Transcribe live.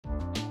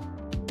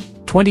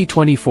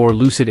2024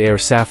 Lucid Air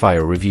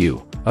Sapphire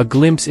Review, a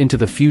glimpse into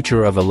the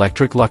future of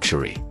electric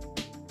luxury.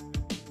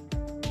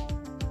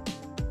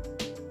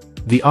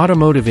 The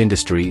automotive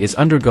industry is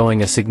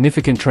undergoing a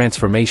significant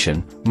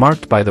transformation,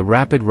 marked by the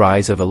rapid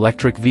rise of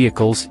electric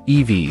vehicles,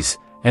 EVs,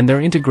 and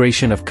their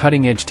integration of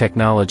cutting-edge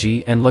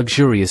technology and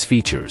luxurious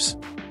features.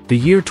 The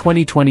year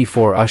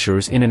 2024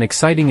 ushers in an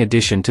exciting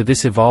addition to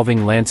this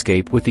evolving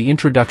landscape with the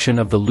introduction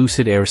of the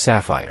Lucid Air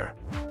Sapphire.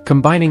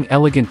 Combining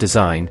elegant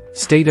design,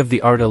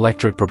 state-of-the-art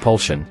electric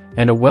propulsion,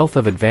 and a wealth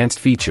of advanced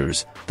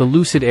features, the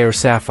Lucid Air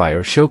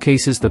Sapphire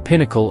showcases the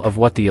pinnacle of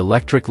what the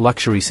electric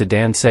luxury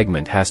sedan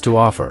segment has to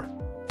offer.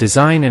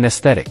 Design and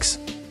aesthetics.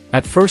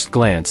 At first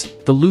glance,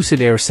 the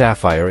Lucid Air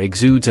Sapphire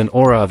exudes an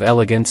aura of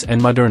elegance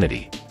and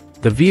modernity.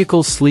 The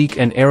vehicle's sleek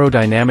and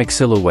aerodynamic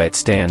silhouette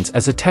stands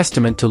as a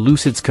testament to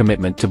Lucid's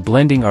commitment to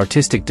blending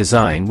artistic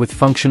design with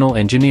functional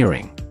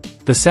engineering.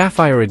 The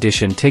Sapphire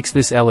Edition takes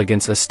this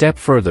elegance a step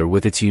further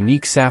with its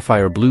unique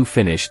sapphire blue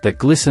finish that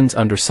glistens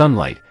under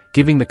sunlight,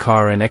 giving the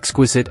car an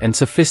exquisite and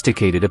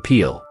sophisticated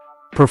appeal.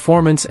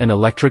 Performance and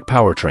electric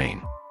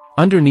powertrain.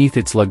 Underneath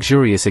its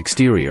luxurious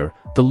exterior,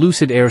 the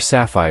Lucid Air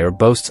Sapphire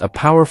boasts a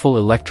powerful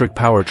electric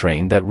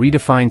powertrain that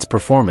redefines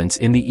performance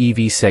in the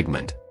EV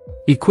segment.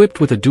 Equipped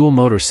with a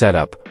dual-motor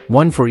setup,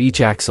 one for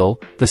each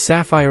axle, the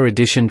Sapphire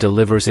Edition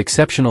delivers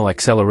exceptional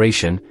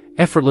acceleration,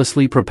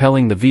 effortlessly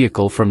propelling the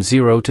vehicle from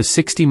 0 to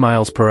 60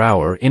 miles per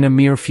hour in a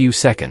mere few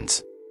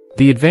seconds.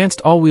 The advanced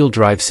all-wheel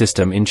drive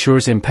system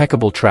ensures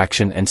impeccable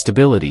traction and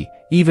stability,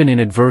 even in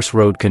adverse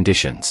road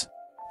conditions.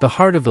 The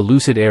heart of the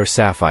Lucid Air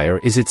Sapphire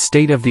is its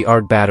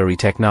state-of-the-art battery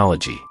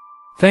technology.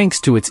 Thanks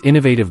to its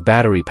innovative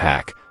battery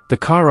pack, the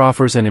car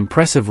offers an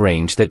impressive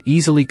range that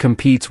easily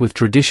competes with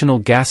traditional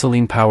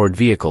gasoline-powered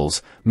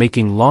vehicles,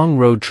 making long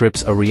road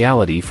trips a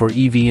reality for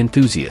EV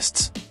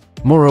enthusiasts.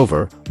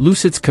 Moreover,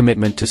 Lucid's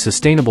commitment to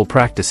sustainable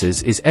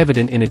practices is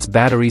evident in its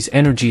battery's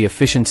energy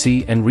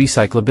efficiency and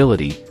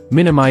recyclability,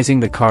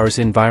 minimizing the car's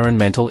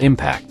environmental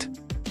impact.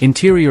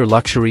 Interior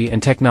luxury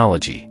and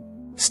technology.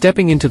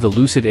 Stepping into the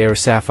Lucid Air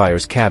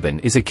Sapphire's cabin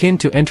is akin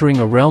to entering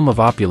a realm of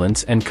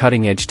opulence and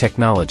cutting-edge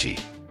technology.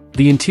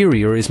 The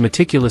interior is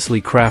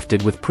meticulously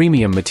crafted with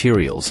premium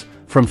materials,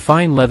 from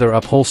fine leather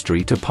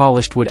upholstery to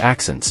polished wood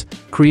accents,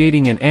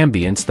 creating an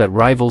ambience that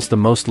rivals the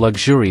most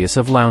luxurious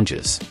of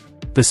lounges.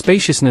 The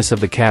spaciousness of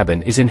the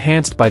cabin is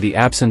enhanced by the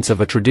absence of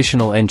a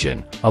traditional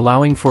engine,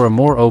 allowing for a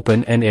more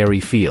open and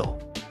airy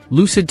feel.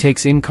 Lucid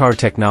takes in-car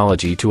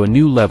technology to a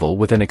new level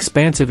with an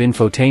expansive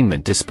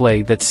infotainment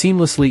display that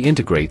seamlessly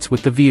integrates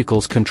with the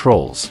vehicle's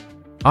controls.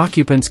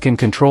 Occupants can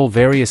control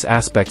various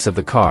aspects of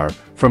the car,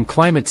 from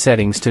climate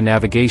settings to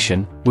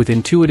navigation, with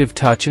intuitive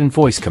touch and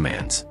voice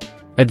commands.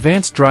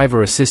 Advanced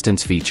driver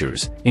assistance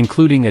features,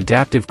 including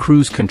adaptive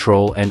cruise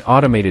control and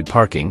automated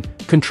parking,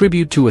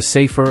 contribute to a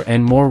safer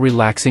and more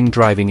relaxing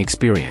driving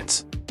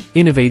experience.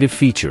 Innovative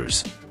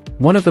features.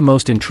 One of the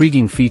most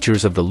intriguing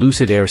features of the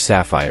Lucid Air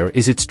Sapphire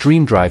is its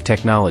DreamDrive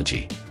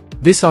technology.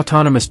 This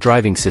autonomous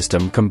driving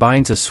system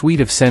combines a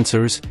suite of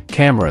sensors,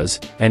 cameras,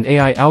 and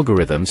AI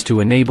algorithms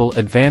to enable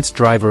advanced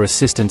driver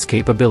assistance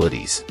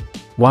capabilities.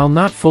 While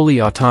not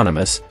fully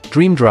autonomous,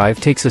 DreamDrive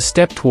takes a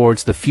step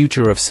towards the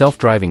future of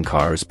self-driving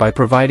cars by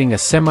providing a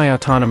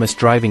semi-autonomous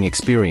driving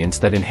experience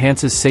that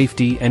enhances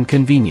safety and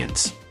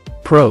convenience.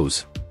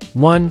 Pros.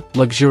 1.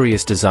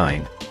 Luxurious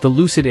design. The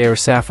Lucid Air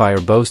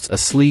Sapphire boasts a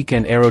sleek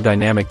and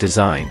aerodynamic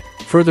design,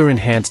 further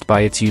enhanced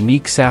by its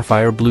unique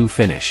sapphire blue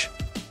finish.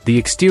 The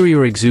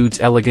exterior exudes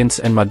elegance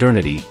and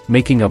modernity,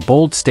 making a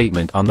bold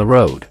statement on the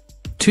road.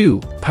 2.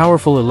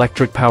 Powerful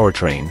electric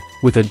powertrain.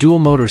 With a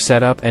dual-motor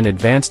setup and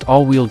advanced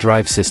all-wheel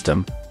drive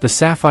system, the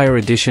Sapphire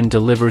Edition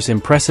delivers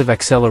impressive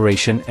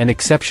acceleration and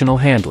exceptional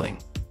handling.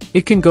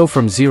 It can go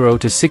from 0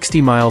 to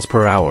 60 miles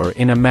per hour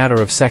in a matter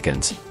of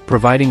seconds,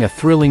 providing a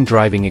thrilling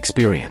driving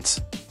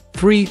experience.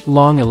 3.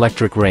 Long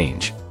electric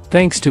range.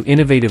 Thanks to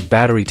innovative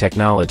battery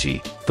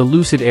technology, the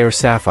Lucid Air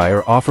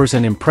Sapphire offers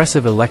an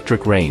impressive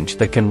electric range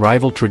that can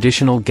rival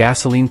traditional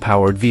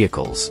gasoline-powered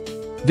vehicles.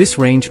 This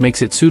range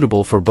makes it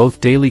suitable for both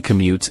daily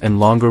commutes and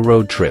longer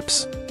road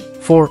trips.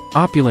 4.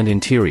 Opulent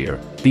interior.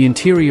 The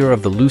interior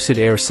of the Lucid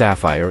Air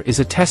Sapphire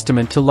is a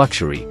testament to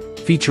luxury,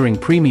 featuring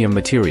premium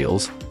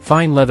materials,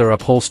 fine leather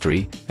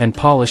upholstery, and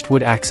polished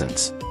wood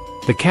accents.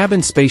 The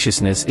cabin's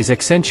spaciousness is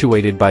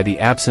accentuated by the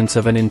absence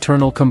of an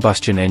internal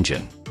combustion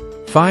engine.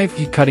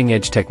 5.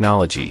 Cutting-edge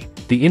technology.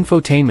 The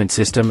infotainment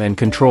system and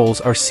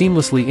controls are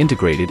seamlessly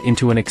integrated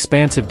into an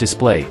expansive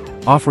display,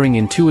 offering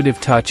intuitive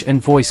touch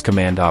and voice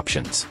command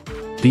options.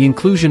 The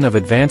inclusion of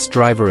advanced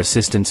driver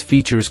assistance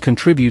features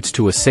contributes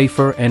to a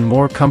safer and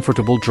more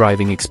comfortable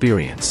driving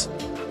experience.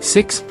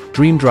 6.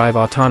 DreamDrive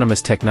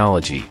autonomous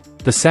technology.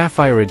 The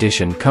Sapphire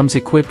Edition comes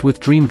equipped with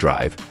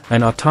DreamDrive,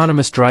 an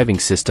autonomous driving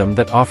system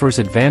that offers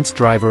advanced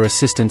driver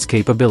assistance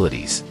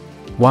capabilities.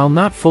 While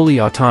not fully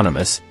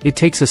autonomous, it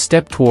takes a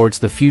step towards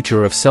the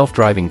future of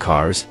self-driving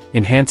cars,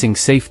 enhancing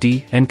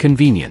safety and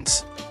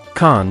convenience.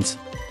 Cons.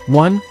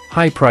 1.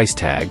 High price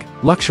tag.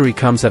 Luxury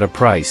comes at a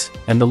price,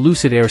 and the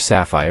Lucid Air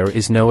Sapphire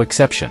is no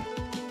exception.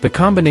 The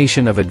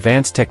combination of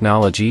advanced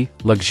technology,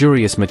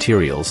 luxurious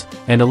materials,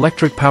 and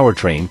electric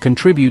powertrain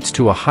contributes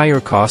to a higher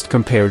cost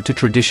compared to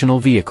traditional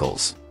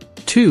vehicles.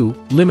 2.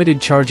 Limited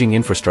charging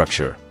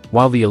infrastructure.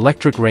 While the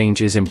electric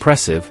range is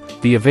impressive,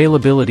 the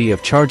availability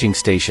of charging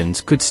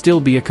stations could still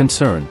be a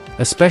concern,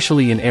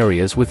 especially in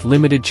areas with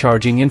limited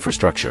charging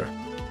infrastructure.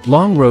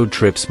 Long road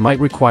trips might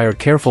require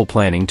careful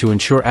planning to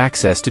ensure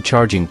access to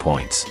charging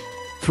points.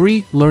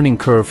 3. Learning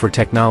curve for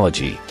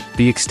technology.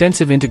 The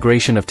extensive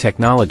integration of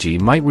technology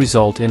might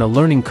result in a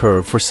learning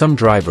curve for some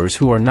drivers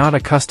who are not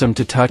accustomed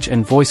to touch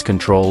and voice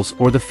controls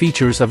or the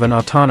features of an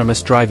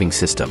autonomous driving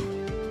system.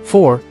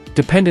 4.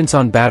 Dependence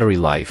on battery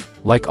life.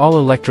 Like all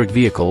electric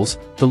vehicles,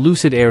 the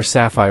Lucid Air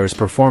Sapphire's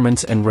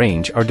performance and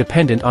range are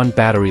dependent on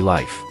battery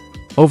life.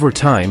 Over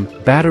time,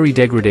 battery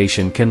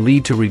degradation can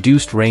lead to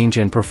reduced range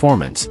and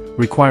performance,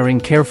 requiring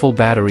careful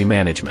battery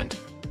management.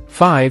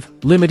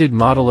 5. Limited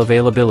model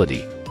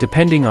availability.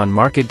 Depending on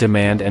market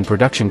demand and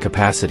production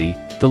capacity,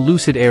 the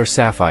Lucid Air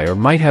Sapphire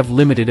might have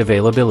limited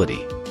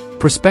availability.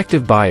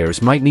 Prospective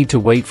buyers might need to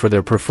wait for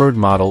their preferred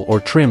model or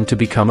trim to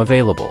become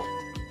available.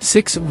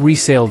 6.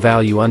 Resale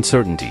value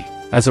uncertainty.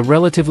 As a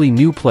relatively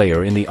new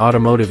player in the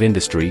automotive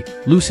industry,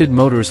 Lucid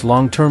Motors'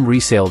 long-term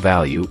resale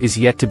value is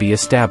yet to be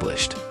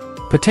established.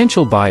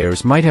 Potential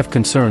buyers might have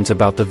concerns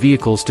about the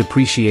vehicle's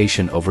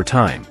depreciation over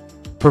time.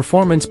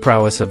 Performance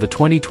prowess of the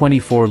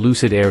 2024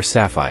 Lucid Air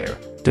Sapphire,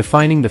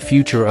 defining the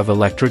future of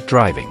electric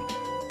driving.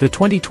 The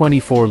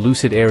 2024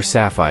 Lucid Air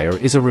Sapphire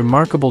is a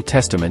remarkable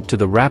testament to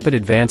the rapid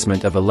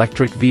advancement of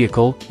electric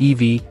vehicle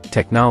 (EV)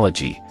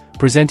 technology,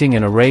 presenting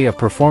an array of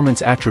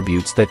performance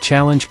attributes that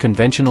challenge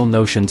conventional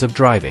notions of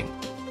driving.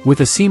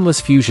 With a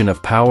seamless fusion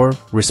of power,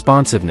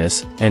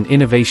 responsiveness, and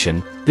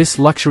innovation, this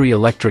luxury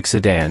electric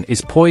sedan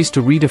is poised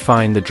to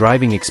redefine the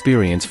driving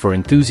experience for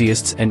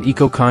enthusiasts and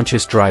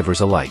eco-conscious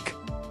drivers alike.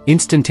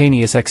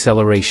 Instantaneous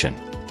acceleration.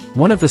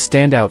 One of the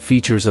standout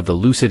features of the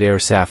Lucid Air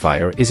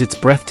Sapphire is its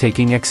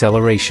breathtaking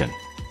acceleration.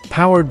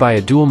 Powered by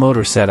a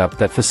dual-motor setup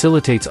that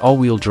facilitates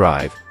all-wheel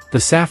drive, the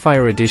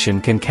Sapphire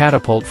Edition can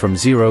catapult from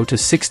 0 to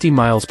 60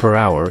 miles per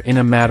hour in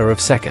a matter of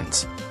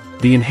seconds.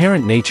 The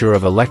inherent nature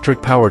of electric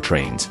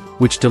powertrains,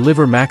 which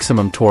deliver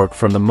maximum torque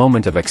from the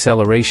moment of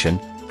acceleration,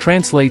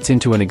 translates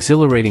into an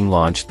exhilarating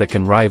launch that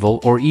can rival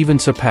or even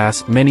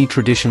surpass many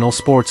traditional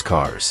sports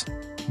cars.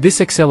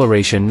 This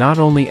acceleration not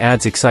only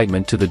adds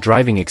excitement to the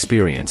driving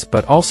experience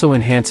but also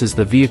enhances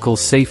the vehicle's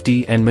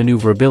safety and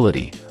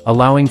maneuverability,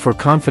 allowing for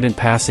confident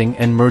passing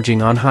and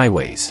merging on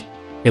highways.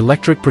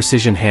 Electric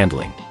precision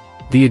handling.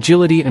 The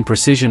agility and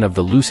precision of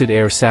the Lucid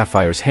Air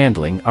Sapphire's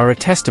handling are a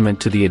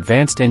testament to the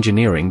advanced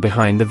engineering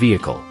behind the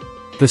vehicle.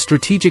 The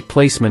strategic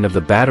placement of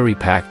the battery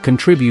pack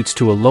contributes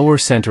to a lower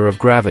center of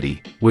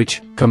gravity,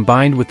 which,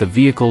 combined with the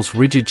vehicle's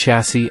rigid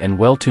chassis and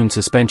well-tuned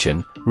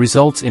suspension,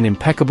 results in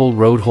impeccable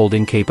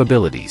road-holding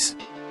capabilities.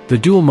 The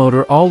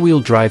dual-motor all-wheel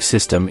drive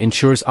system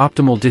ensures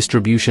optimal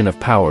distribution of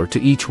power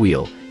to each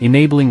wheel,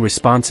 enabling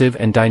responsive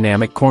and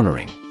dynamic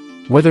cornering.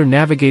 Whether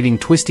navigating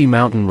twisty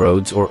mountain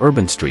roads or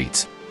urban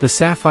streets, the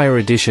Sapphire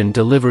Edition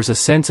delivers a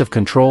sense of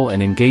control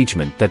and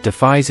engagement that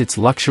defies its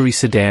luxury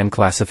sedan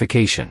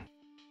classification.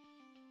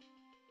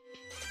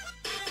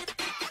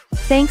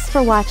 Thanks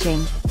for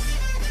watching.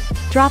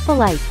 Drop a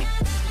like,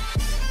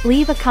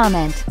 leave a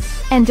comment,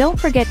 and don't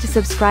forget to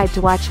subscribe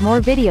to watch more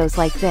videos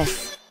like this.